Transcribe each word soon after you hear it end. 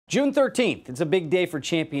June 13th, it's a big day for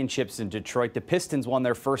championships in Detroit. The Pistons won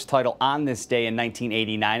their first title on this day in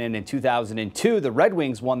 1989, and in 2002, the Red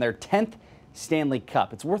Wings won their 10th Stanley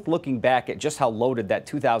Cup. It's worth looking back at just how loaded that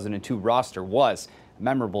 2002 roster was. A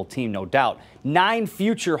memorable team, no doubt. 9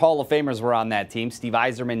 future Hall of Famers were on that team: Steve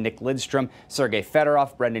Yzerman, Nick Lidstrom, Sergei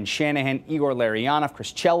Fedorov, Brendan Shanahan, Igor Larionov,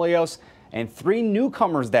 Chris Chelios, and 3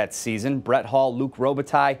 newcomers that season: Brett Hall, Luc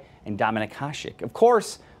Robitaille, and Dominik Hasek. Of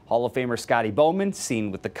course, Hall of Famer Scotty Bowman,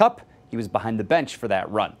 seen with the cup. He was behind the bench for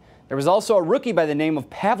that run. There was also a rookie by the name of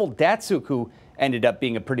Pavel Datsyuk who ended up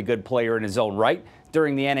being a pretty good player in his own right.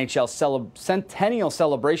 During the NHL centennial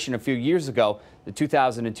celebration a few years ago, the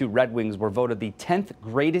 2002 Red Wings were voted the 10th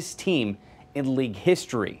greatest team in league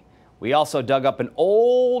history. We also dug up an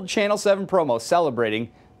old Channel 7 promo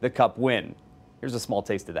celebrating the cup win. Here's a small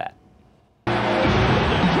taste of that.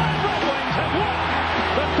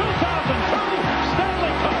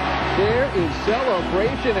 There is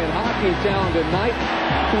celebration in Hockey Town tonight.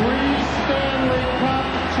 3 Stanley Cup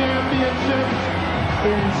championships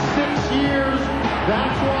in 6 years.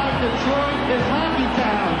 That's why Detroit is Hockey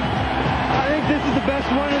Town. I think this is the best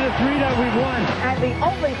one of the 3 that we've won. And the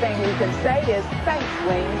only thing you can say is, thanks,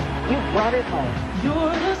 Wings. You brought it home.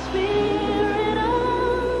 You're the spirit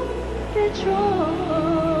of Detroit.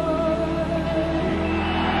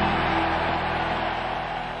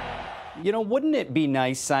 You know, wouldn't it be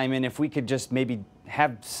nice, Simon, if we could just maybe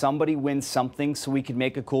have somebody win something so we could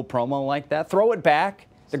make a cool promo like that? Throw it back,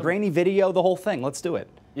 the grainy video, the whole thing. Let's do it.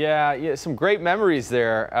 Yeah, some great memories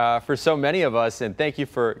there for so many of us, and thank you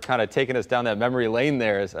for kind of taking us down that memory lane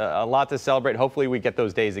there. It's a lot to celebrate. Hopefully we get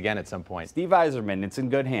those days again at some point. Steve Yzerman, it's in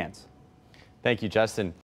good hands. Thank you, Justin.